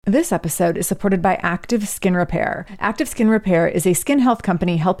This episode is supported by Active Skin Repair. Active Skin Repair is a skin health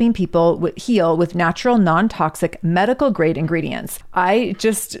company helping people heal with natural, non-toxic, medical-grade ingredients. I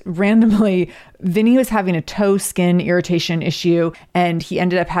just randomly, Vinny was having a toe skin irritation issue, and he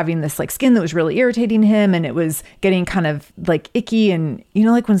ended up having this like skin that was really irritating him, and it was getting kind of like icky, and you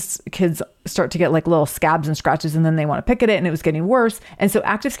know, like when kids start to get like little scabs and scratches and then they want to pick at it, and it was getting worse. And so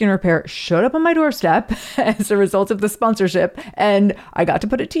Active Skin Repair showed up on my doorstep as a result of the sponsorship, and I got to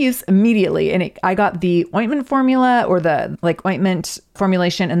put it to use immediately. And I got the ointment formula, or the like ointment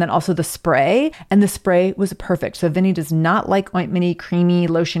formulation, and then also the spray, and the spray was perfect. So Vinny does not like ointmenty, creamy,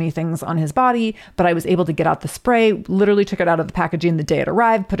 lotiony things on his body, but I was able to get out the spray, literally took it out of the packaging the day it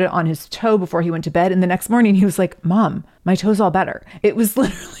arrived, put it on his toe before he went to bed. And the next morning he was like, "Mom, my toe's all better." It was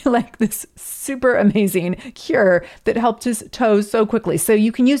literally like this super amazing cure that helped his toes so quickly. So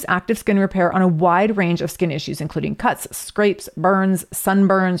you can use Active Skin Repair on a wide range of skin issues, including cuts, scrapes, burns,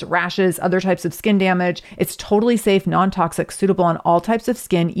 sunburns, rashes, other types of skin damage. It's totally safe, non-toxic, suitable on all types of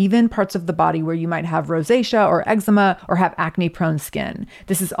skin, even parts of the body where you might have rosacea or eczema or have acne-prone skin.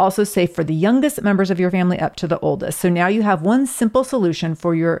 This is also safe for the youngest members of your family up to the oldest. So now you have one simple solution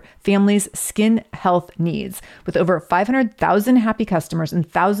for your family's skin health needs. With over 500,000 happy customers and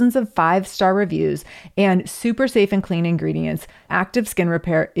thousands of 5-star reviews and super safe and clean ingredients, Active Skin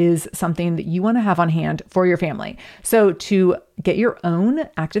Repair is something that you want to have on hand for your family. So to get your own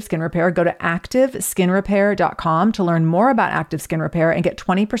Active Skin Repair, go to activeskinrepair.com to learn more about Active Skin Repair and get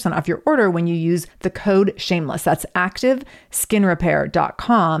 20% off your order when you use the code SHAMELESS. That's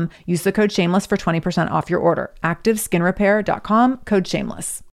activeskinrepair.com. Use the code SHAMELESS for 20% off your order. activeskinrepair.com, code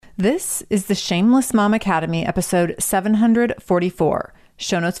SHAMELESS. This is the Shameless Mom Academy, episode 744.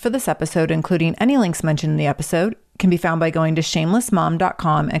 Show notes for this episode, including any links mentioned in the episode, can be found by going to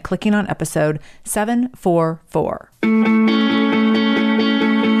shamelessmom.com and clicking on episode 744.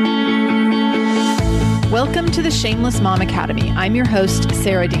 Welcome to the Shameless Mom Academy. I'm your host,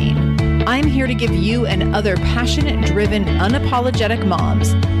 Sarah Dean. I'm here to give you and other passionate, driven, unapologetic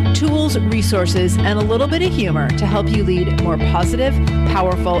moms tools, resources, and a little bit of humor to help you lead more positive,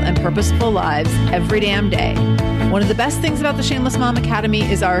 powerful, and purposeful lives every damn day. One of the best things about the Shameless Mom Academy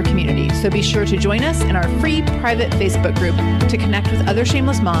is our community, so be sure to join us in our free private Facebook group to connect with other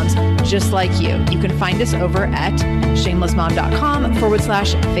shameless moms just like you. You can find us over at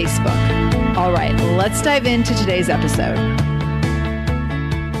shamelessmom.com/Facebook. All right, let's dive into today's episode.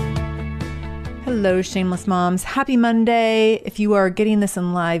 Hello, Shameless Moms. Happy Monday. If you are getting this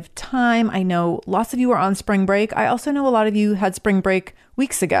in live time, I know lots of you are on spring break. I also know a lot of you had spring break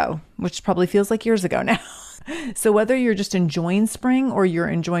weeks ago, which probably feels like years ago now. So whether you're just enjoying spring or you're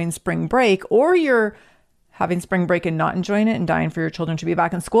enjoying spring break, or you're having spring break and not enjoying it and dying for your children to be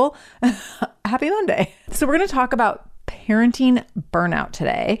back in school, happy Monday. So we're going to talk about parenting burnout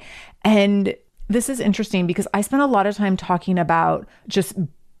today. And this is interesting because I spent a lot of time talking about just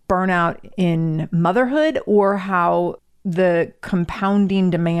burnout in motherhood, or how the compounding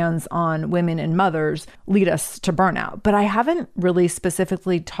demands on women and mothers lead us to burnout. But I haven't really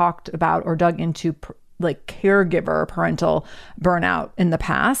specifically talked about or dug into like caregiver parental burnout in the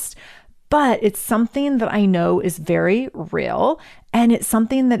past. But it's something that I know is very real, and it's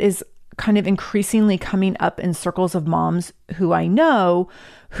something that is kind of increasingly coming up in circles of moms who I know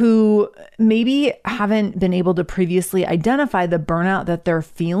who maybe haven't been able to previously identify the burnout that they're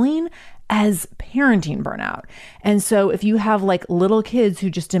feeling as parenting burnout. And so if you have like little kids who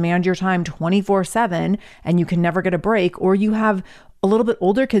just demand your time 24/7 and you can never get a break, or you have a little bit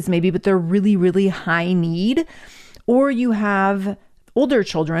older kids maybe, but they're really, really high need, or you have older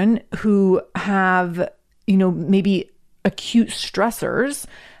children who have, maybe acute stressors,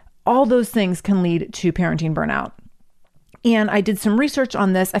 all those things can lead to parenting burnout. And I did some research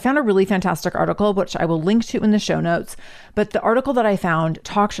on this. I found a really fantastic article, which I will link to in the show notes. But the article that I found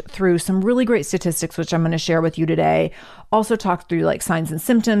talked through some really great statistics, which I'm going to share with you today. Also talked through like signs and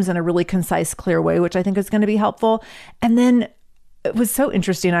symptoms in a really concise, clear way, which I think is going to be helpful. And then it was so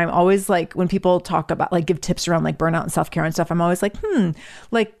interesting. I'm always like, when people talk about like give tips around like burnout and self-care and stuff, I'm always like,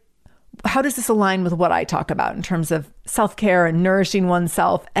 like, how does this align with what I talk about in terms of self-care and nourishing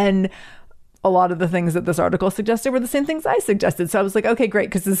oneself? And a lot of the things that this article suggested were the same things I suggested. So I was like, okay, great,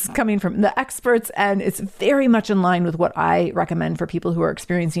 because this is coming from the experts, and it's very much in line with what I recommend for people who are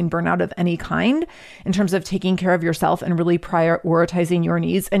experiencing burnout of any kind in terms of taking care of yourself and really prioritizing your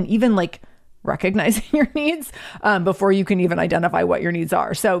needs, and even like recognizing your needs before you can even identify what your needs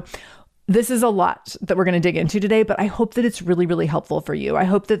are. So This is a lot that we're going to dig into today, but I hope that it's really, really helpful for you. I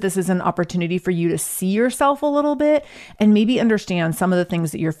hope that this is an opportunity for you to see yourself a little bit and maybe understand some of the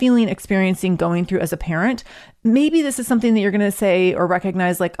things that you're feeling, experiencing, going through as a parent. Maybe this is something that you're going to say or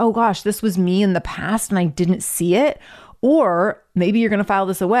recognize like, oh gosh, this was me in the past and I didn't see it. Or maybe you're going to file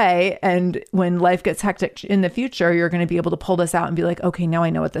this away, and when life gets hectic in the future, you're going to be able to pull this out and be like, okay, now I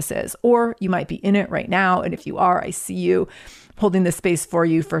know what this is. Or you might be in it right now. And if you are, I see you holding this space for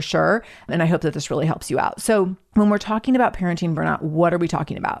you for sure. And I hope that this really helps you out. So when we're talking about parenting burnout, what are we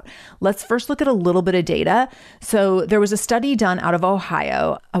talking about? Let's first look at a little bit of data. So there was a study done out of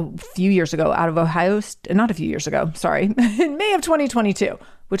Ohio a few years ago, not a few years ago, sorry, in May of 2022,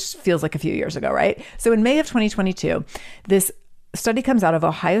 which feels like a few years ago, right? So in May of 2022, this study comes out of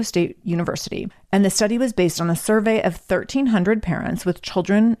Ohio State University, and the study was based on a survey of 1,300 parents with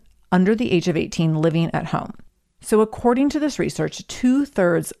children under the age of 18 living at home. So according to this research,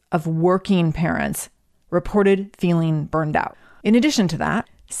 2/3 of working parents reported feeling burned out. In addition to that,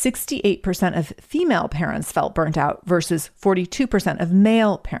 68% of female parents felt burnt out versus 42% of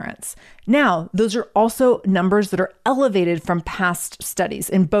male parents. Now, those are also numbers that are elevated from past studies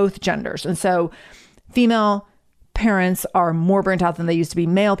in both genders. And so female parents are more burnt out than they used to be.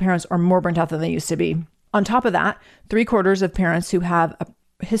 Male parents are more burnt out than they used to be. On top of that, 3/4 of parents who have a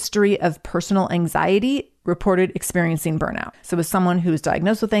history of personal anxiety reported experiencing burnout. So as someone who's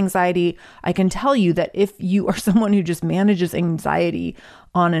diagnosed with anxiety, I can tell you that if you are someone who just manages anxiety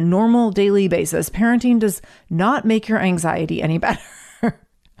on a normal daily basis, parenting does not make your anxiety any better.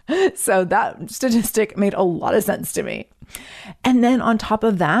 So that statistic made a lot of sense to me. And then on top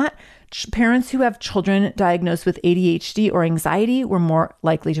of that, parents who have children diagnosed with ADHD or anxiety were more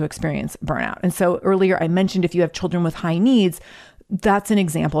likely to experience burnout. And so earlier I mentioned if you have children with high needs, that's an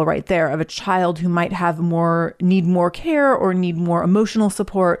example right there of a child who might need more care or need more emotional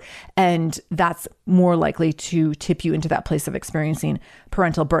support. And that's more likely to tip you into that place of experiencing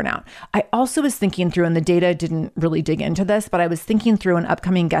parental burnout. I also was thinking through, and the data didn't really dig into this, but I was thinking through an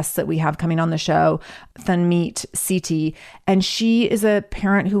upcoming guest that we have coming on the show, Thanmeet Sethi, and she is a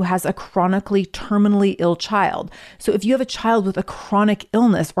parent who has a chronically terminally ill child. So if you have a child with a chronic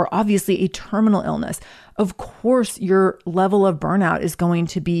illness or obviously a terminal illness, of course, your level of burnout is going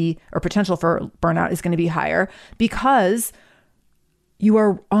to be, or potential for burnout is going to be higher because you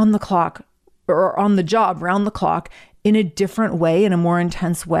are on the clock or on the job round the clock in a different way, in a more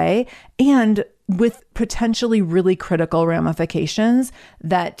intense way, and with potentially really critical ramifications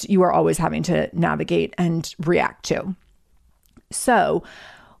that you are always having to navigate and react to. So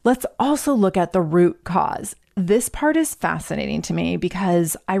let's also look at the root cause. This part is fascinating to me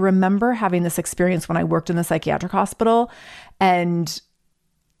because I remember having this experience when I worked in the psychiatric hospital, and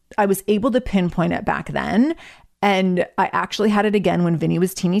I was able to pinpoint it back then. And I actually had it again when Vinny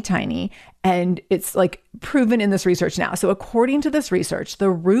was teeny tiny, and it's like proven in this research now. So according to this research,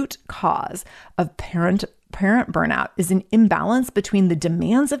 the root cause of parent burnout is an imbalance between the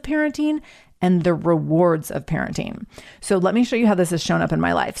demands of parenting and the rewards of parenting. So let me show you how this has shown up in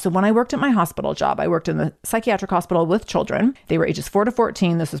my life. So when I worked at my hospital job, I worked in the psychiatric hospital with children. They were ages 4 to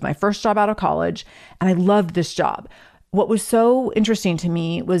 14. This was my first job out of college, and I loved this job. What was so interesting to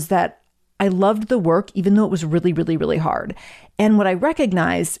me was that I loved the work, even though it was really, really, really hard. And what I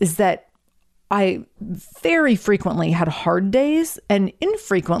recognized is that I very frequently had hard days and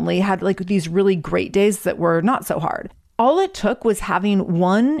infrequently had like these really great days that were not so hard. All it took was having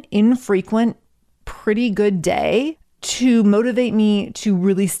one infrequent, pretty good day to motivate me to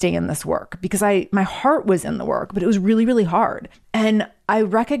really stay in this work, because my heart was in the work, but it was really, really hard. And I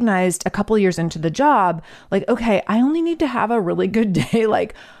recognized a couple of years into the job, like, okay, I only need to have a really good day,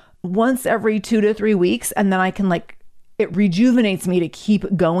 like once every 2 to 3 weeks. And then I can it rejuvenates me to keep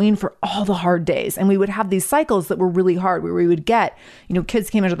going for all the hard days. And we would have these cycles that were really hard where we would get, kids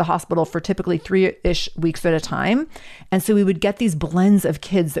came into the hospital for typically 3-ish weeks at a time. And so we would get these blends of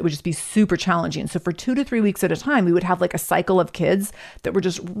kids that would just be super challenging. So for 2 to 3 weeks at a time, we would have like a cycle of kids that were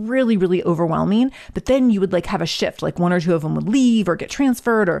just really, really overwhelming. But then you would have a shift, like 1 or 2 of them would leave or get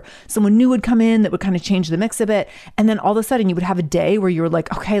transferred, or someone new would come in that would kind of change the mix a bit. And then all of a sudden you would have a day where you were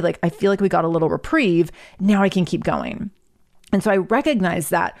like, okay, I feel like we got a little reprieve. Now I can keep going. And so I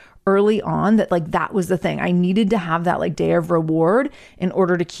recognized that early on that that was the thing. I needed to have that day of reward in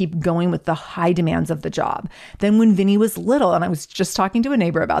order to keep going with the high demands of the job. Then when Vinny was little, and I was just talking to a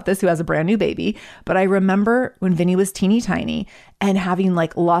neighbor about this who has a brand new baby, but I remember when Vinny was teeny tiny and having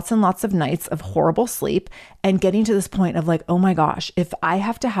lots and lots of nights of horrible sleep and getting to this point of oh my gosh, if I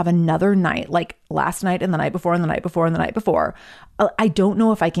have to have another night like last night and the night before and the night before and the night before, I don't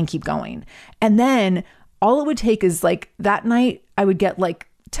know if I can keep going. And then all it would take is that night I would get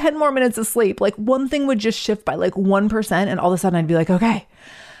 10 more minutes of sleep, like one thing would just shift by like 1%. And all of a sudden I'd be like, okay,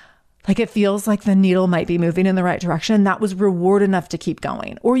 like it feels like the needle might be moving in the right direction. That was reward enough to keep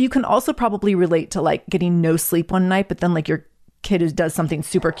going. Or you can also probably relate to like getting no sleep one night, but then like your kid does something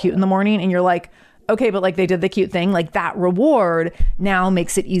super cute in the morning and you're like, okay, but like they did the cute thing. Like that reward now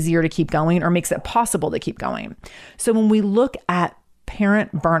makes it easier to keep going or makes it possible to keep going. So when we look at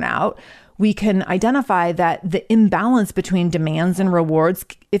parent burnout, we can identify that the imbalance between demands and rewards,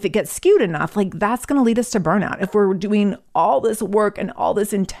 if it gets skewed enough, like that's going to lead us to burnout. If we're doing all this work and all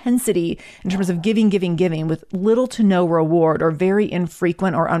this intensity in terms of giving with little to no reward or very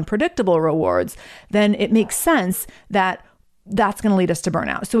infrequent or unpredictable rewards, then it makes sense that that's going to lead us to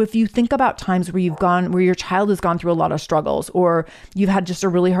burnout. So if you think about times where where your child has gone through a lot of struggles, or you've had just a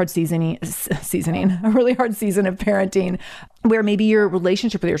really hard a really hard season of parenting, where maybe your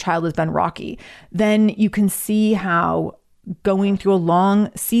relationship with your child has been rocky, then you can see how going through a long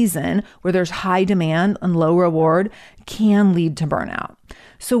season where there's high demand and low reward can lead to burnout.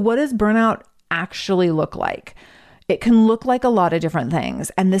 So what does burnout actually look like? It can look like a lot of different things.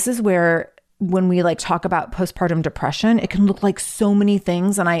 And this is where when we like talk about postpartum depression, it can look like so many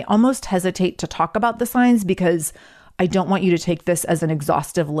things. And I almost hesitate to talk about the signs because I don't want you to take this as an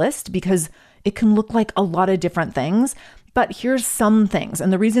exhaustive list, because it can look like a lot of different things. But here's some things.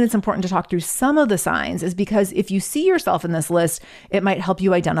 And the reason it's important to talk through some of the signs is because if you see yourself in this list, it might help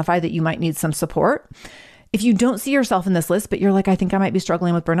you identify that you might need some support. If you don't see yourself in this list, but you're like, I think I might be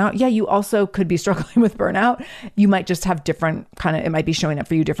struggling with burnout. Yeah, you also could be struggling with burnout. You might just have different it might be showing up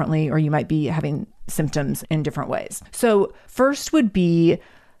for you differently, or you might be having symptoms in different ways. So first would be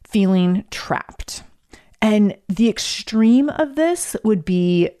feeling trapped. And the extreme of this would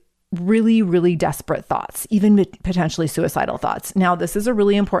be really, really desperate thoughts, even potentially suicidal thoughts. Now, this is a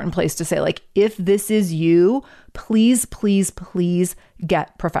really important place to say, like, if this is you, please, please, please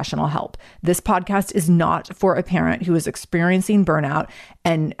get professional help. This podcast is not for a parent who is experiencing burnout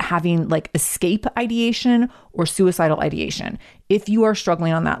and having like escape ideation or suicidal ideation. If you are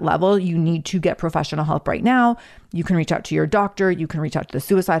struggling on that level, you need to get professional help right now. You can reach out to your doctor. You can reach out to the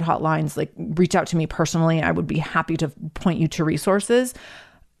suicide hotlines, like reach out to me personally. I would be happy to point you to resources.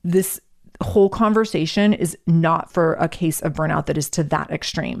 This whole conversation is not for a case of burnout that is to that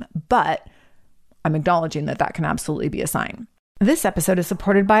extreme, but I'm acknowledging that that can absolutely be a sign. This episode is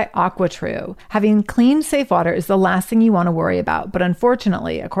supported by AquaTrue. Having clean, safe water is the last thing you want to worry about. But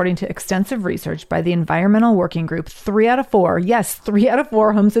unfortunately, according to extensive research by the Environmental Working Group, 3 out of 4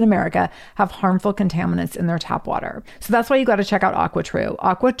 homes in America have harmful contaminants in their tap water. So that's why you got to check out AquaTrue.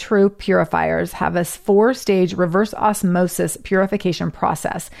 AquaTrue purifiers have a 4-stage reverse osmosis purification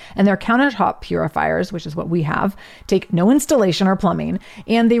process. And their countertop purifiers, which is what we have, take no installation or plumbing.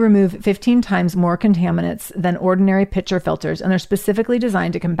 And they remove 15 times more contaminants than ordinary pitcher filters. And they're specifically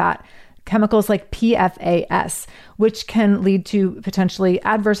designed to combat chemicals like PFAS, which can lead to potentially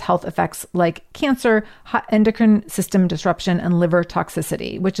adverse health effects like cancer, endocrine system disruption, and liver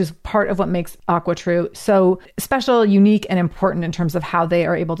toxicity, which is part of what makes AquaTrue so special, unique, and important in terms of how they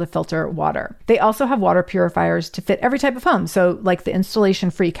are able to filter water. They also have water purifiers to fit every type of home. So like the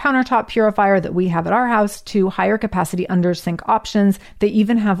installation-free countertop purifier that we have at our house to higher capacity under sink options. They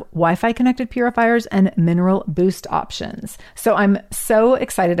even have Wi-Fi connected purifiers and mineral boost options. So I'm so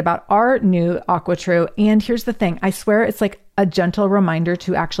excited about our new AquaTrue. And here's the thing. I swear it's like a gentle reminder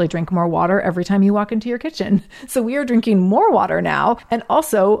to actually drink more water every time you walk into your kitchen. So we are drinking more water now, and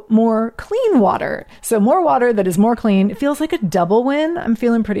also more clean water. So more water that is more clean. It feels like a double win. I'm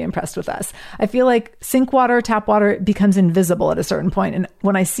feeling pretty impressed with us. I feel like sink water, tap water becomes invisible at a certain point. And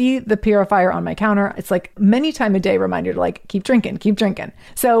when I see the purifier on my counter, it's like many times a day reminder to like, keep drinking, keep drinking.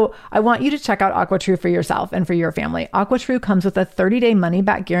 So I want you to check out AquaTrue for yourself and for your family. AquaTrue comes with a 30-day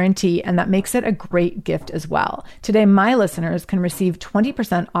money-back guarantee, and that makes it a great gift as well. Today, my listeners can receive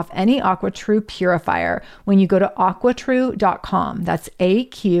 20% off any AquaTrue purifier when you go to aquatrue.com. That's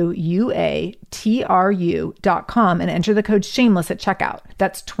AQUATRU.com and enter the code shameless at checkout.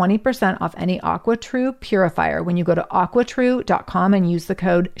 That's 20% off any AquaTrue purifier when you go to aquatrue.com and use the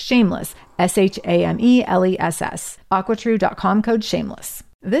code shameless, SHAMELESS. aquatrue.com, code shameless.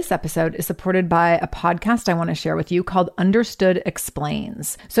 This episode is supported by a podcast I want to share with you called Understood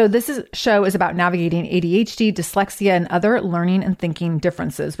Explains. So show is about navigating ADHD, dyslexia, and other learning and thinking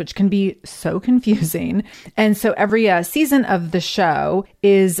differences, which can be so confusing. And so every season of the show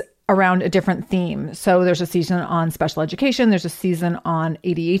is around a different theme. So there's a season on special education, there's a season on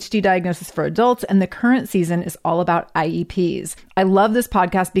ADHD diagnosis for adults, and the current season is all about IEPs. I love this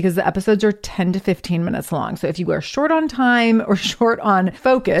podcast because the episodes are 10 to 15 minutes long. So if you are short on time or short on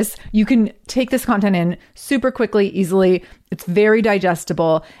focus, you can take this content in super quickly, easily. It's very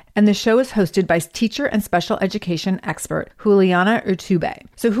digestible. And the show is hosted by teacher and special education expert Juliana Urtubey.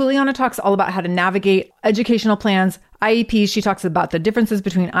 So Juliana talks all about how to navigate educational plans, IEPs. She talks about the differences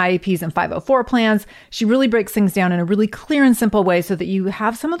between IEPs and 504 plans. She really breaks things down in a really clear and simple way so that you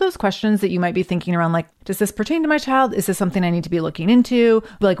have some of those questions that you might be thinking around, like, does this pertain to my child? Is this something I need to be looking into?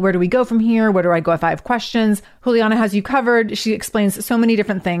 Like, where do we go from here? Where do I go if I have questions? Juliana has you covered. She explains so many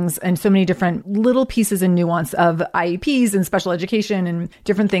different things and so many different little pieces and nuance of IEPs and special education and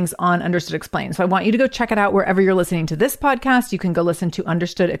different things on Understood Explains. So I want you to go check it out wherever you're listening to this podcast. You can go listen to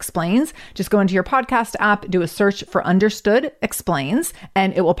Understood Explains. Just go into your podcast app, do a search for Understood Explains,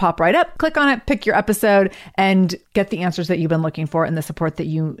 and it will pop right up. Click on it, pick your episode, and get the answers that you've been looking for and the support that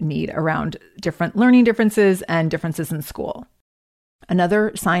you need around different learning differences and differences in school.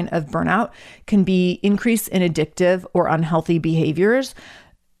 Another sign of burnout can be increase in addictive or unhealthy behaviors,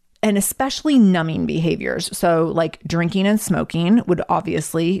 and especially numbing behaviors. So like drinking and smoking would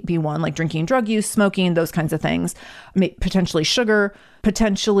obviously be one, like drinking, drug use, smoking, those kinds of things. Potentially sugar,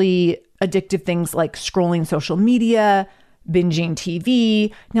 potentially addictive things like scrolling social media, binging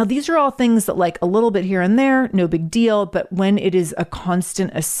TV. Now, these are all things that, like, a little bit here and there, no big deal. But when it is a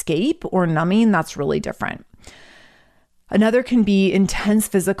constant escape or numbing, that's really different. Another can be intense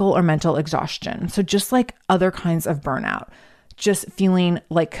physical or mental exhaustion. So just like other kinds of burnout, just feeling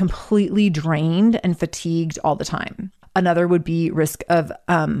like completely drained and fatigued all the time. Another would be risk of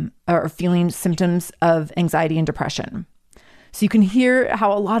or feeling symptoms of anxiety and depression. So you can hear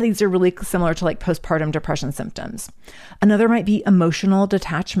how a lot of these are really similar to like postpartum depression symptoms. Another might be emotional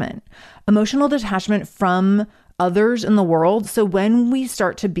detachment from others in the world. So when we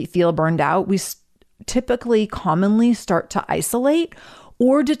start to feel burned out, we typically commonly start to isolate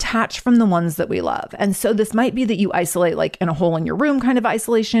or detach from the ones that we love. And so this might be that you isolate like in a hole in your room kind of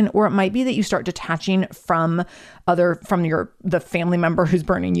isolation, or it might be that you start detaching from the family member who's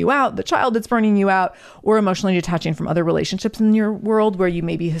burning you out, the child that's burning you out, or emotionally detaching from other relationships in your world where you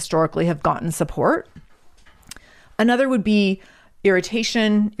maybe historically have gotten support. Another would be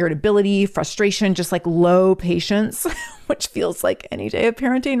irritation, irritability, frustration, just like low patience, which feels like any day of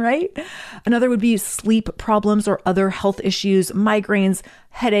parenting, right? Another would be sleep problems or other health issues, migraines,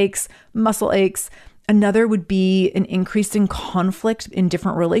 headaches, muscle aches. Another would be an increase in conflict in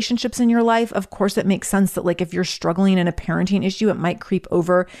different relationships in your life. Of course, it makes sense that like if you're struggling in a parenting issue, it might creep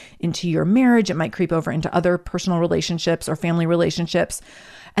over into your marriage. It might creep over into other personal relationships or family relationships.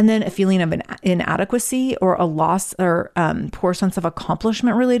 And then a feeling of an inadequacy or a loss or poor sense of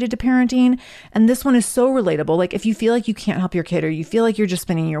accomplishment related to parenting. And this one is so relatable. Like if you feel like you can't help your kid or you feel like you're just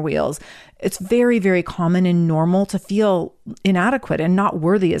spinning your wheels, it's very, very common and normal to feel inadequate and not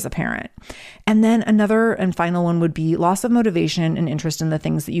worthy as a parent. And then another and final one would be loss of motivation and interest in the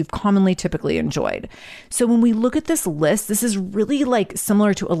things that you've commonly typically enjoyed. So when we look at this list, this is really like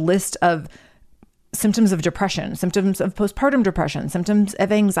similar to a list of symptoms of depression, symptoms of postpartum depression, symptoms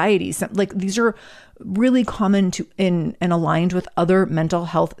of anxiety. Like these are really common and aligned with other mental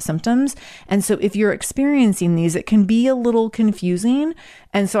health symptoms. And so if you're experiencing these, it can be a little confusing.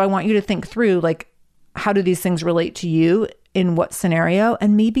 And so I want you to think through, like, how do these things relate to you in what scenario?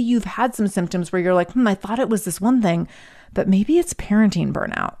 And maybe you've had some symptoms where you're like, I thought it was this one thing, but maybe it's parenting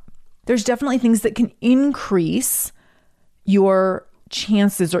burnout. There's definitely things that can increase your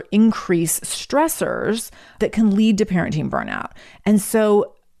chances or increase stressors that can lead to parenting burnout. And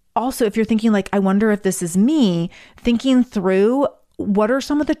so also, if you're thinking like, I wonder if this is me, thinking through what are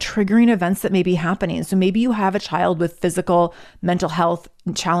some of the triggering events that may be happening. So maybe you have a child with physical, mental health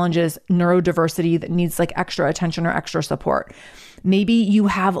challenges, neurodiversity that needs like extra attention or extra support. Maybe you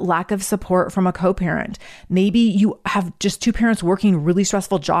have lack of support from a co-parent. Maybe you have just two parents working really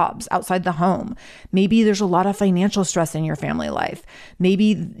stressful jobs outside the home. Maybe there's a lot of financial stress in your family life.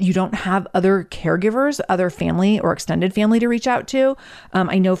 Maybe you don't have other caregivers, other family or extended family to reach out to.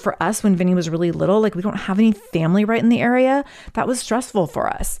 I know for us, when Vinny was really little, like we don't have any family right in the area. That was stressful for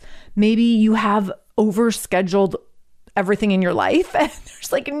us. Maybe you have overscheduled everything in your life and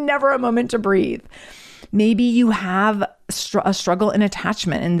there's like never a moment to breathe. Maybe you have a struggle in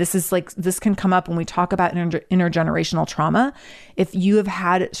attachment. And this can come up when we talk about intergenerational trauma. If you have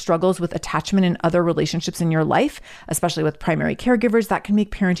had struggles with attachment in other relationships in your life, especially with primary caregivers, that can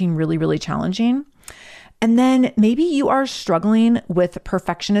make parenting really, really challenging. And then maybe you are struggling with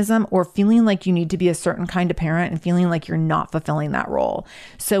perfectionism or feeling like you need to be a certain kind of parent and feeling like you're not fulfilling that role.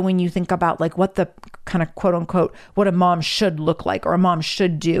 So when you think about like what the kind of quote unquote, what a mom should look like or a mom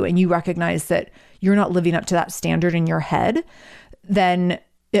should do, and you recognize that you're not living up to that standard in your head, then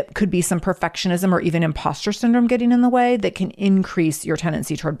it could be some perfectionism or even imposter syndrome getting in the way that can increase your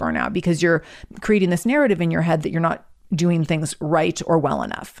tendency toward burnout because you're creating this narrative in your head that you're not doing things right or well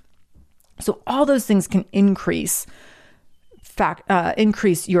enough. So all those things can increase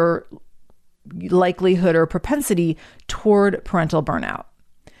your likelihood or propensity toward parental burnout.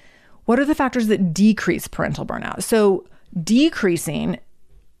 What are the factors that decrease parental burnout? So decreasing,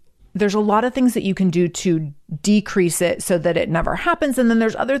 there's a lot of things that you can do to decrease it so that it never happens. And then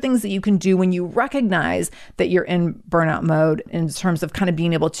there's other things that you can do when you recognize that you're in burnout mode in terms of kind of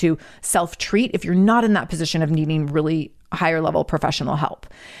being able to self-treat if you're not in that position of needing really higher level professional help.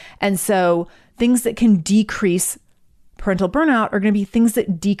 And so things that can decrease parental burnout are going to be things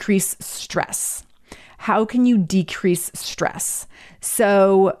that decrease stress. How can you decrease stress?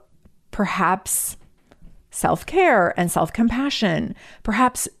 So perhaps self-care and self-compassion,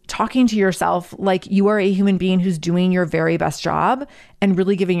 perhaps talking to yourself like you are a human being who's doing your very best job and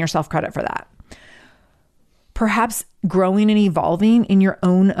really giving yourself credit for that. Perhaps growing and evolving in your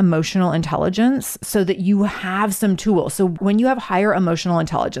own emotional intelligence so that you have some tools. So when you have higher emotional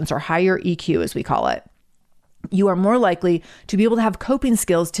intelligence or higher EQ, as we call it, you are more likely to be able to have coping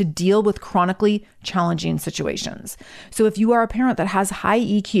skills to deal with chronically challenging situations. So if you are a parent that has high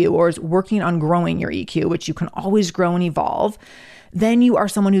EQ or is working on growing your EQ, which you can always grow and evolve, then you are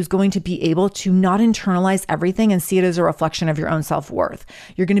someone who's going to be able to not internalize everything and see it as a reflection of your own self-worth.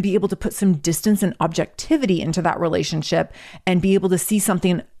 You're going to be able to put some distance and objectivity into that relationship and be able to see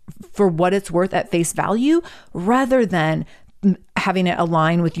something for what it's worth at face value rather than having it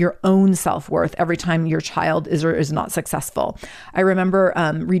align with your own self-worth every time your child is or is not successful. I remember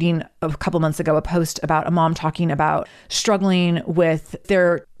reading a couple months ago a post about a mom talking about struggling with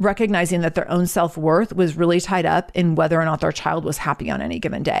their recognizing that their own self-worth was really tied up in whether or not their child was happy on any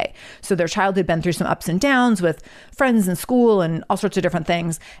given day. So their child had been through some ups and downs with friends and school and all sorts of different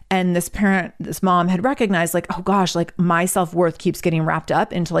things. And this mom had recognized like, oh gosh, like my self-worth keeps getting wrapped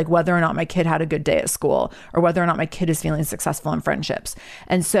up into like whether or not my kid had a good day at school or whether or not my kid is feeling successful in friendships.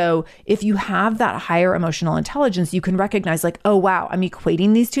 And so if you have that higher emotional intelligence, you can recognize like, oh wow, I'm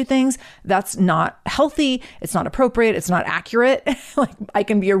equating these two things. That's not healthy. It's not appropriate. It's not accurate. Like I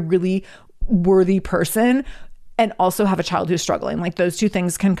can be a really worthy person and also have a child who's struggling. Like those two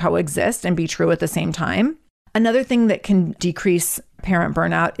things can coexist and be true at the same time. Another thing that can decrease parent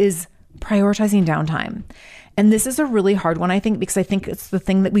burnout is prioritizing downtime. And this is a really hard one, I think, because I think it's the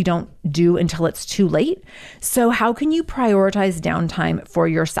thing that we don't do until it's too late. So how can you prioritize downtime for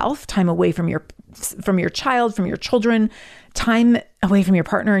yourself, time away from your child, from your children, time away from your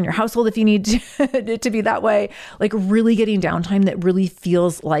partner and your household if you need to be that way, like really getting downtime that really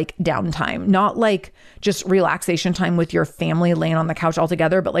feels like downtime, not like just relaxation time with your family laying on the couch all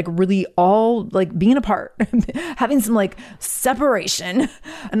together, but like really all like being apart, having some like separation.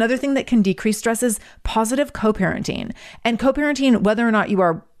 Another thing that can decrease stress is positive co-parenting, and co-parenting, whether or not you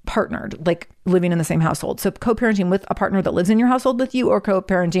are partnered, like living in the same household. So co-parenting with a partner that lives in your household with you or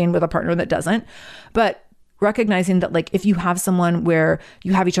co-parenting with a partner that doesn't. But recognizing that like if you have someone where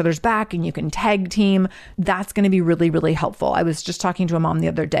you have each other's back and you can tag team, that's going to be really, really helpful. I was just talking to a mom the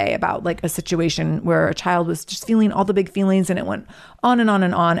other day about like a situation where a child was just feeling all the big feelings and it went on and on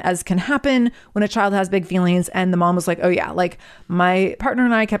and on, as can happen when a child has big feelings. And the mom was like, oh yeah, like my partner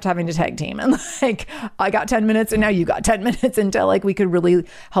and I kept having to tag team and like I got 10 minutes and now you got 10 minutes until like we could really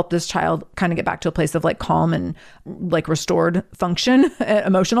help this child kind of get back to a place of like calm and like restored function,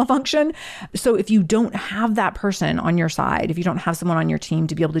 emotional function. So if you don't have that person on your side, if you don't have someone on your team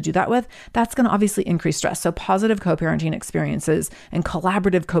to be able to do that with, that's going to obviously increase stress. So positive co-parenting experiences and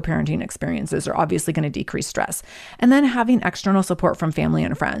collaborative co-parenting experiences are obviously going to decrease stress. And then having external support from family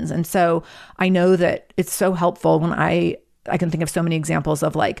and friends. And so I know that it's so helpful when I can think of so many examples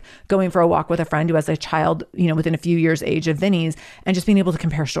of like going for a walk with a friend who has a child, you know, within a few years age of Vinny's, and just being able to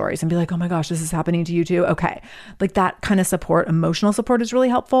compare stories and be like, oh my gosh, this is happening to you too. Okay. Like that kind of support, emotional support is really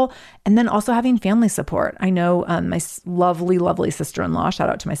helpful. And then also having family support. I know my lovely, lovely sister-in-law, shout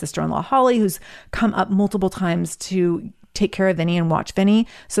out to my sister-in-law, Holly, who's come up multiple times to take care of Vinny and watch Vinny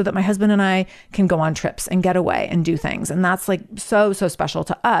so that my husband and I can go on trips and get away and do things. And that's like so special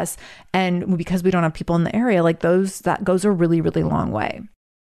to us. And because we don't have people in the area, like that goes a really, really long way.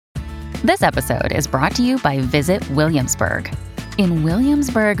 This episode is brought to you by Visit Williamsburg. In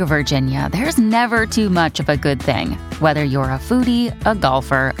Williamsburg, Virginia, there's never too much of a good thing. Whether you're a foodie, a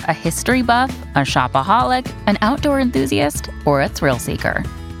golfer, a history buff, a shopaholic, an outdoor enthusiast, or a thrill seeker,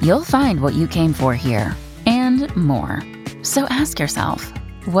 you'll find what you came for here and more. So ask yourself,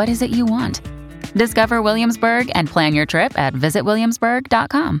 what is it you want? Discover Williamsburg and plan your trip at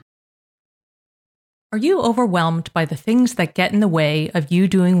visitwilliamsburg.com. Are you overwhelmed by the things that get in the way of you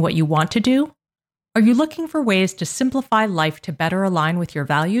doing what you want to do? Are you looking for ways to simplify life to better align with your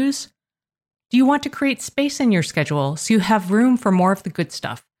values? Do you want to create space in your schedule so you have room for more of the good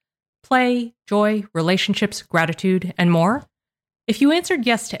stuff? Play, joy, relationships, gratitude, and more? If you answered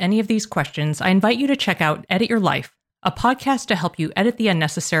yes to any of these questions, I invite you to check out Edit Your Life, a podcast to help you edit the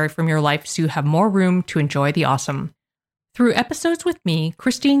unnecessary from your life so you have more room to enjoy the awesome. Through episodes with me,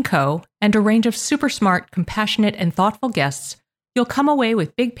 Christine Coe, and a range of super smart, compassionate, and thoughtful guests, you'll come away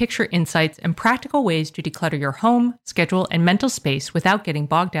with big picture insights and practical ways to declutter your home, schedule, and mental space without getting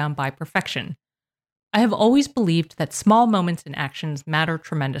bogged down by perfection. I have always believed that small moments and actions matter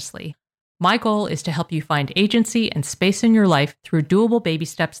tremendously. My goal is to help you find agency and space in your life through doable baby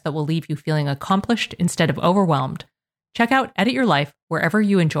steps that will leave you feeling accomplished instead of overwhelmed. Check out Edit Your Life wherever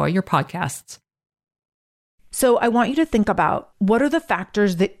you enjoy your podcasts. So I want you to think about what are the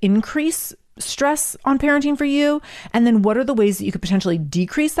factors that increase stress on parenting for you, and then what are the ways that you could potentially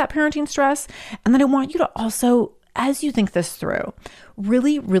decrease that parenting stress. And then I want you to also, as you think this through,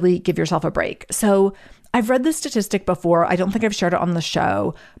 really, really give yourself a break. So I've read this statistic before. I don't think I've shared it on the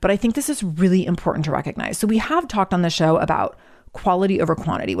show, but I think this is really important to recognize. So we have talked on the show about quality over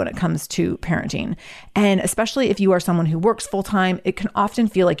quantity when it comes to parenting. And especially if you are someone who works full time, it can often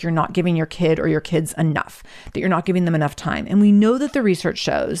feel like you're not giving your kid or your kids enough, that you're not giving them enough time. And we know that the research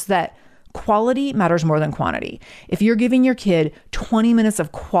shows that quality matters more than quantity. If you're giving your kid 20 minutes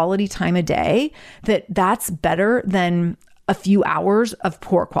of quality time a day, that's better than a few hours of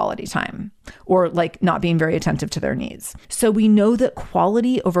poor quality time or like not being very attentive to their needs. So we know that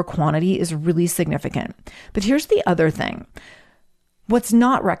quality over quantity is really significant. But here's the other thing. What's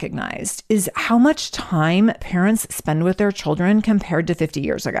not recognized is how much time parents spend with their children compared to 50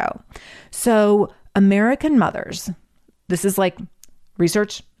 years ago. So American mothers, this is like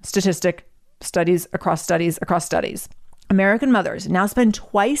research, statistic, studies across studies across studies. American mothers now spend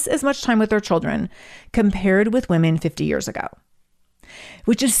twice as much time with their children compared with women 50 years ago,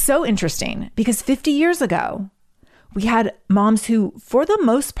 which is so interesting because 50 years ago, we had moms who, for the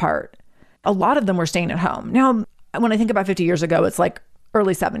most part, a lot of them were staying at home. Now, when I think about 50 years ago, it's like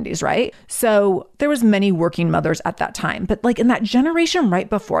early 70s, right? So there was many working mothers at that time, but like in that generation right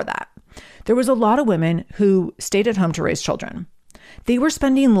before that, there was a lot of women who stayed at home to raise children. They were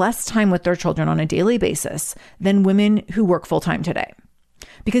spending less time with their children on a daily basis than women who work full-time today.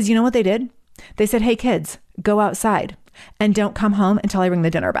 Because you know what they did? They said, hey kids, go outside and don't come home until I ring the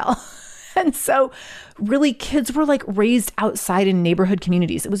dinner bell. And so really kids were like raised outside in neighborhood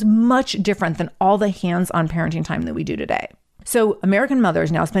communities. It was much different than all the hands-on parenting time that we do today. So American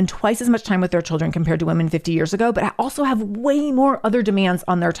mothers now spend twice as much time with their children compared to women 50 years ago, but also have way more other demands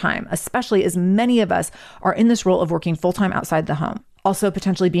on their time, especially as many of us are in this role of working full-time outside the home. Also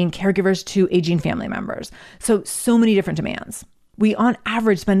potentially being caregivers to aging family members. So many different demands. We on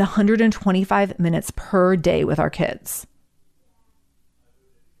average spend 125 minutes per day with our kids.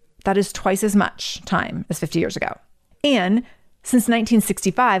 That is twice as much time as 50 years ago. And since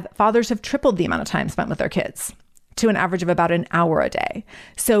 1965, fathers have tripled the amount of time spent with their kids to an average of about an hour a day.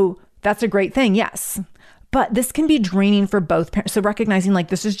 So that's a great thing, yes. But this can be draining for both parents. So recognizing like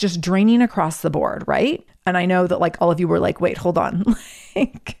this is just draining across the board, right? And I know that like all of you were like, wait, hold on.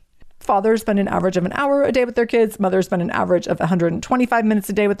 Like fathers spend an average of an hour a day with their kids. Mothers spend an average of 125 minutes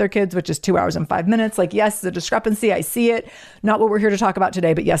a day with their kids, which is 2 hours and 5 minutes. Like, yes, the discrepancy. I see it. Not what we're here to talk about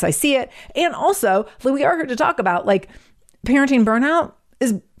today, but yes, I see it. And also we are here to talk about like parenting burnout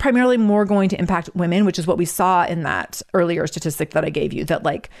is primarily more going to impact women, which is what we saw in that earlier statistic that I gave you, that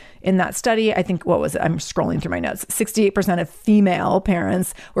like in that study, I think, what was it? I'm scrolling through my notes. 68% of female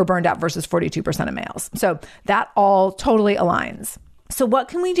parents were burned out versus 42% of males. So that all totally aligns. So what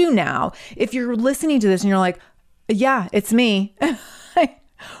can we do now? If you're listening to this and you're like, yeah, it's me.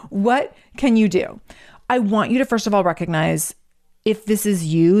 What can you do? I want you to first of all recognize if this is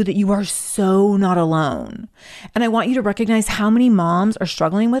you, that you are so not alone. And I want you to recognize how many moms are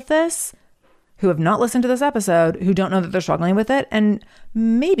struggling with this, who have not listened to this episode, who don't know that they're struggling with it. And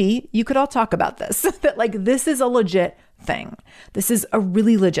maybe you could all talk about this, that like, this is a legit thing. This is a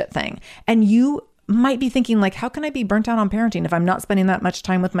really legit thing. And you might be thinking like, how can I be burnt out on parenting if I'm not spending that much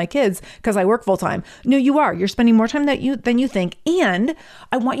time with my kids because I work full time? No, you are. You're spending more time than you think. And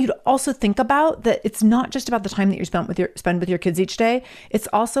I want you to also think about that it's not just about the time that you spend with your kids each day. It's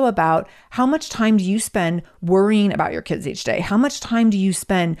also about how much time do you spend worrying about your kids each day? How much time do you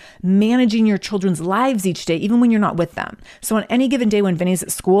spend managing your children's lives each day, even when you're not with them? So on any given day when Vinny's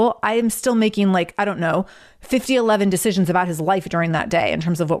at school, I am still making 11 decisions about his life during that day in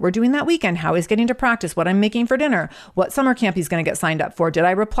terms of what we're doing that weekend, how he's getting to practice, what I'm making for dinner, what summer camp he's going to get signed up for. Did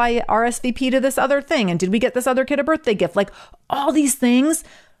I reply RSVP to this other thing? And did we get this other kid a birthday gift? Like all these things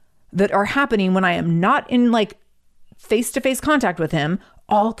that are happening when I am not in face-to-face contact with him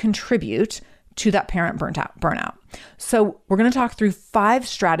all contribute to that parent burnout. So we're going to talk through 5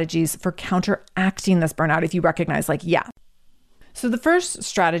 strategies for counteracting this burnout if you recognize So the first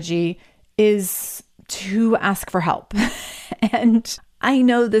strategy is to ask for help. And I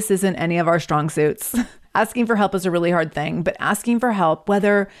know this isn't any of our strong suits. Asking for help is a really hard thing, but asking for help,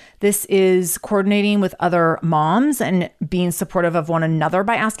 whether this is coordinating with other moms and being supportive of one another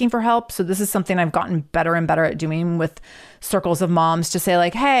by asking for help. So this is something I've gotten better and better at doing with circles of moms, to say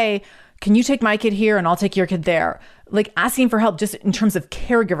hey, can you take my kid here and I'll take your kid there? Asking for help just in terms of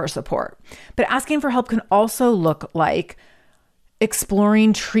caregiver support. But asking for help can also look like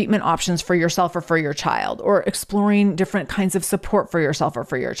exploring treatment options for yourself or for your child, or exploring different kinds of support for yourself or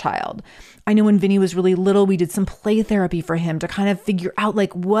for your child. I know when Vinny was really little, we did some play therapy for him to kind of figure out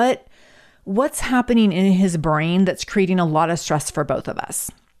what's happening in his brain that's creating a lot of stress for both of us.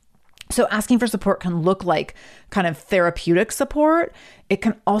 So asking for support can look like kind of therapeutic support. It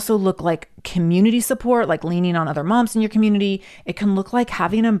can also look like community support, like leaning on other moms in your community. It can look like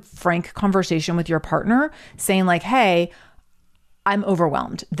having a frank conversation with your partner, saying hey, I'm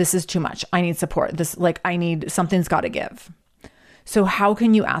overwhelmed. This is too much. I need support. Something's got to give. So how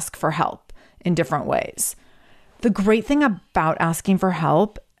can you ask for help in different ways? The great thing about asking for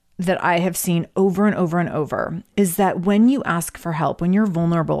help that I have seen over and over and over is that when you ask for help, when you're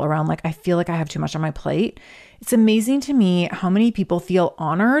vulnerable around I feel like I have too much on my plate, it's amazing to me how many people feel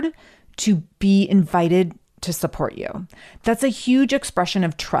honored to be invited to support you. That's a huge expression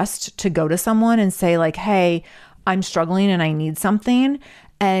of trust to go to someone and say hey, I'm struggling and I need something.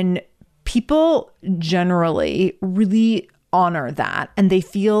 And people generally really honor that, and they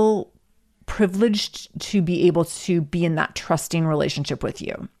feel privileged to be able to be in that trusting relationship with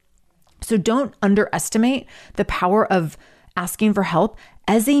you. So don't underestimate the power of asking for help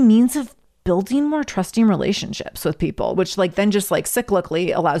as a means of building more trusting relationships with people, which then just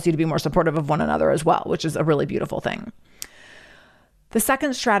cyclically allows you to be more supportive of one another as well, which is a really beautiful thing. The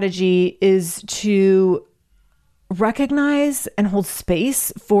second strategy is to recognize and hold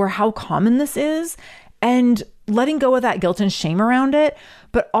space for how common this is, and letting go of that guilt and shame around it,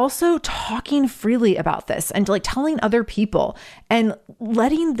 but also talking freely about this and telling other people, and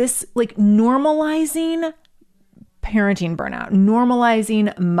letting this normalizing parenting burnout,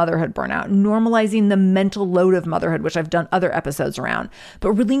 normalizing motherhood burnout, normalizing the mental load of motherhood, which I've done other episodes around,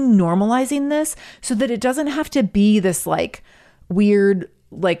 but really normalizing this so that it doesn't have to be this weird,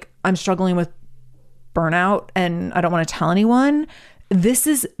 I'm struggling with burnout and I don't want to tell anyone. This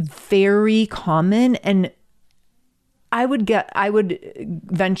is very common, and I would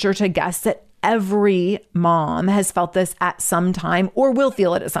venture to guess that every mom has felt this at some time or will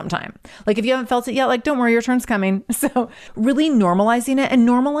feel it at some time. If you haven't felt it yet, don't worry, your turn's coming. So really normalizing it, and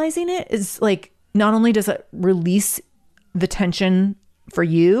normalizing it is not only does it release the tension for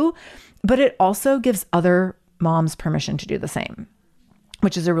you, but it also gives other moms permission to do the same,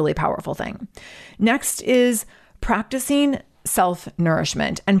 which is a really powerful thing. Next is practicing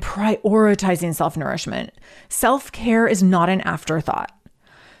self-nourishment and prioritizing self-nourishment. Self-care is not an afterthought.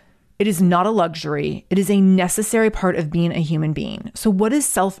 It is not a luxury. It is a necessary part of being a human being. So what does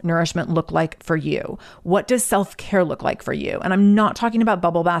self-nourishment look like for you? What does self-care look like for you? And I'm not talking about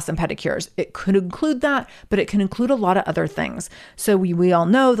bubble baths and pedicures. It could include that, but it can include a lot of other things. So we all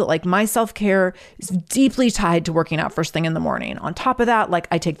know that my self-care is deeply tied to working out first thing in the morning. On top of that,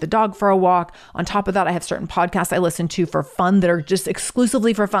 I take the dog for a walk. On top of that, I have certain podcasts I listen to for fun that are just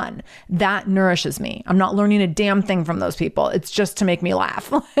exclusively for fun. That nourishes me. I'm not learning a damn thing from those people. It's just to make me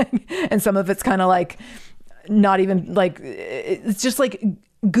laugh. And some of it's kind of not even it's just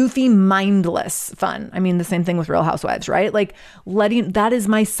goofy, mindless fun. I mean, the same thing with Real Housewives, right? That is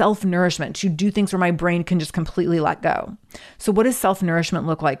my self-nourishment, to do things where my brain can just completely let go. So what does self-nourishment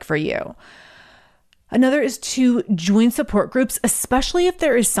look like for you? Another is to join support groups, especially if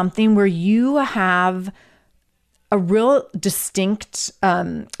there is something where you have a real distinct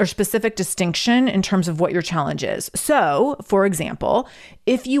or specific distinction in terms of what your challenge is. So, for example,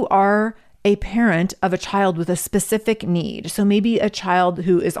 if you are a parent of a child with a specific need. So maybe a child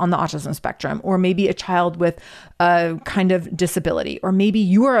who is on the autism spectrum, or maybe a child with a kind of disability, or maybe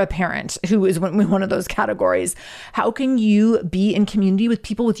you are a parent who is in one of those categories. How can you be in community with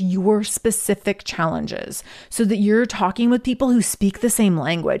people with your specific challenges so that you're talking with people who speak the same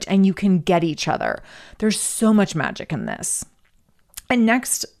language and you can get each other? There's so much magic in this. And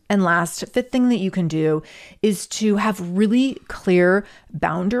next and last, fifth thing that you can do is to have really clear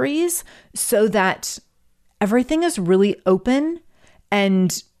boundaries so that everything is really open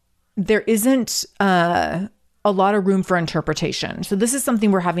and there isn't a lot of room for interpretation. So this is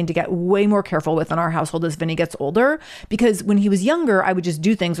something we're having to get way more careful with in our household as Vinny gets older, because when he was younger, I would just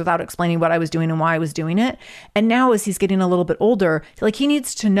do things without explaining what I was doing and why I was doing it. And now as he's getting a little bit older, like he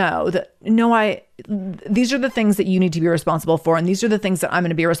needs to know that, these are the things that you need to be responsible for. And these are the things that I'm going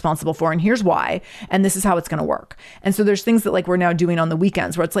to be responsible for. And here's why. And this is how it's going to work. And so there's things that like we're now doing on the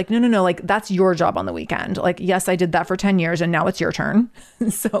weekends where it's like, no, like that's your job on the weekend. Like, yes, I did that for 10 years and now it's your turn.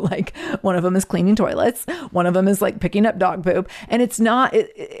 So like one of them is cleaning toilets. One of them is like picking up dog poop. And it's not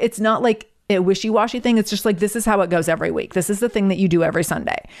like a wishy-washy thing. It's just like, this is how it goes every week. This is the thing that you do every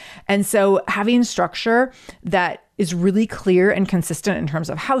Sunday. And so having structure that is really clear and consistent in terms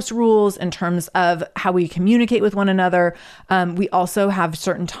of house rules, in terms of how we communicate with one another. We also have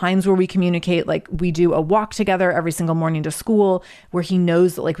certain times where we communicate, like we do a walk together every single morning to school where he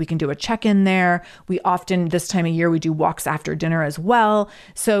knows that like we can do a check-in there. We often, this time of year, we do walks after dinner as well.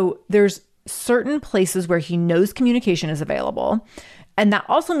 So there's certain places where he knows communication is available. And that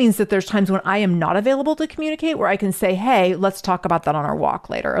also means that there's times when I am not available to communicate where I can say, hey, let's talk about that on our walk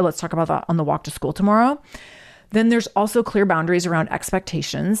later, or let's talk about that on the walk to school tomorrow. Then there's also clear boundaries around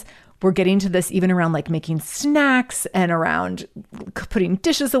expectations. We're getting to this even around like making snacks and around putting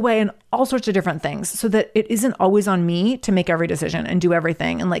dishes away and all sorts of different things so that it isn't always on me to make every decision and do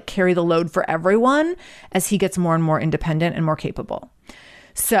everything and like carry the load for everyone as he gets more and more independent and more capable.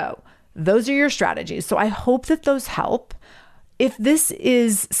 So those are your strategies. So I hope that those help. If this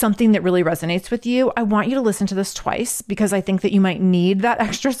is something that really resonates with you, I want you to listen to this twice because I think that you might need that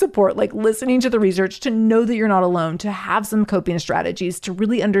extra support, like listening to the research to know that you're not alone, to have some coping strategies, to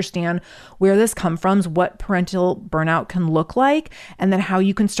really understand where this comes from, what parental burnout can look like, and then how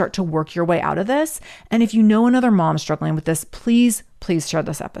you can start to work your way out of this. And if you know another mom struggling with this, please share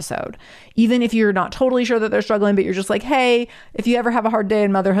this episode. Even if you're not totally sure that they're struggling, but you're just like, hey, if you ever have a hard day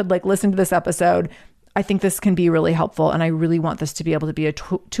in motherhood, like listen to this episode. I think this can be really helpful, and I really want this to be able to be a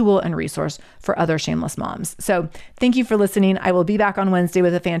tool and resource for other shameless moms. So thank you for listening. I will be back on Wednesday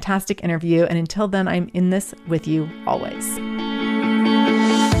with a fantastic interview, and until then, I'm in this with you always.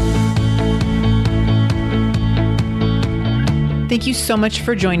 Thank you so much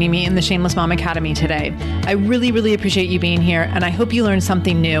for joining me in the Shameless Mom Academy today. I really, really appreciate you being here, and I hope you learned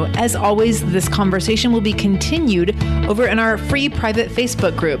something new. As always, this conversation will be continued over in our free private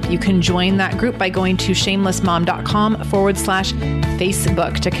Facebook group. You can join that group by going to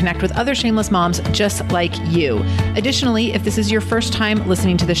shamelessmom.com/Facebook to connect with other shameless moms just like you. Additionally, if this is your first time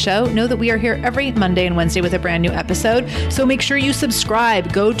listening to the show, know that we are here every Monday and Wednesday with a brand new episode. So make sure you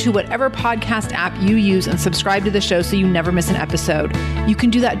subscribe. Go to whatever podcast app you use and subscribe to the show so you never miss an episode. You can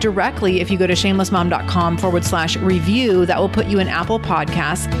do that directly if you go to shamelessmom.com/review. That will put you in Apple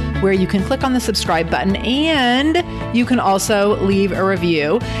Podcasts where you can click on the subscribe button and you can also leave a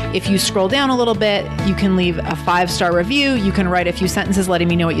review. If you scroll down a little bit, you can leave a 5-star review. You can write a few sentences letting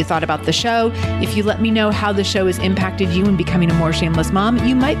me know what you thought about the show. If you let me know how the show has impacted you in becoming a more shameless mom,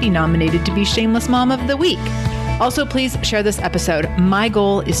 you might be nominated to be Shameless Mom of the Week. Also, please share this episode. My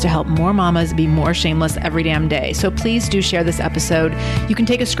goal is to help more mamas be more shameless every damn day. So please do share this episode. You can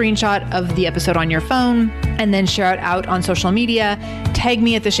take a screenshot of the episode on your phone and then share it out on social media. Tag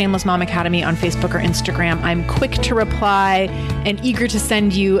me at the Shameless Mom Academy on Facebook or Instagram. I'm quick to reply and eager to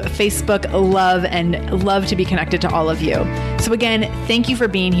send you Facebook love and love to be connected to all of you. So again, thank you for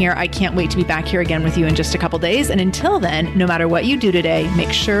being here. I can't wait to be back here again with you in just a couple days. And until then, no matter what you do today,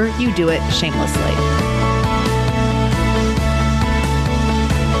 make sure you do it shamelessly.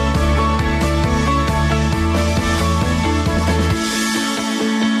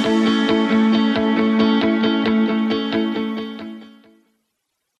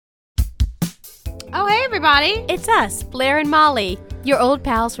 Everybody, it's us, Blair and Molly, your old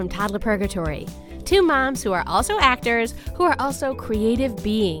pals from Toddler Purgatory. Two moms who are also actors, who are also creative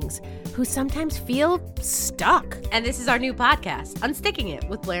beings, who sometimes feel stuck. And this is our new podcast, Unsticking It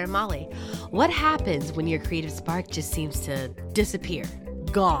with Blair and Molly. What happens when your creative spark just seems to disappear?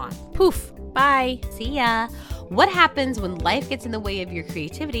 Gone. Poof. Bye. See ya. What happens when life gets in the way of your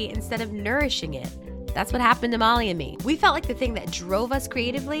creativity instead of nourishing it? That's what happened to Molly and me. We felt like the thing that drove us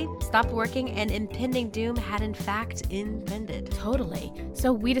creatively stopped working and impending doom had in fact impended. Totally.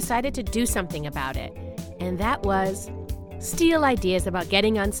 So we decided to do something about it. And that was steal ideas about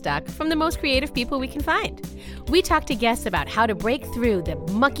getting unstuck from the most creative people we can find. We talk to guests about how to break through the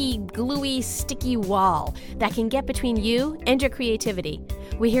mucky, gluey, sticky wall that can get between you and your creativity.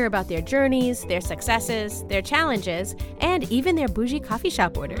 We hear about their journeys, their successes, their challenges, and even their bougie coffee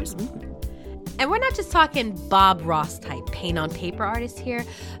shop orders. And we're not just talking Bob Ross type paint on paper artists here,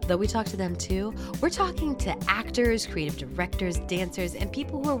 though we talk to them too. We're talking to actors, creative directors, dancers, and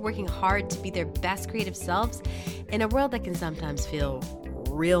people who are working hard to be their best creative selves in a world that can sometimes feel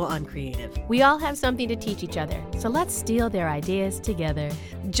real uncreative. We all have something to teach each other, so let's steal their ideas together.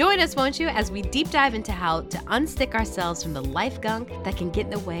 Join us, won't you, as we deep dive into how to unstick ourselves from the life gunk that can get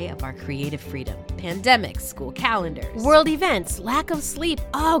in the way of our creative freedom. Pandemics, school calendars, world events, lack of sleep.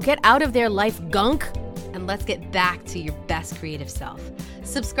 Oh, get out of their life gunk. And let's get back to your best creative self.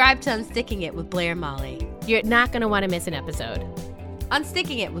 Subscribe to Unsticking It with Blair and Molly. You're not going to want to miss an episode.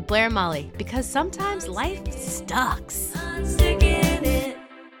 Unsticking It with Blair and Molly, because sometimes life sucks.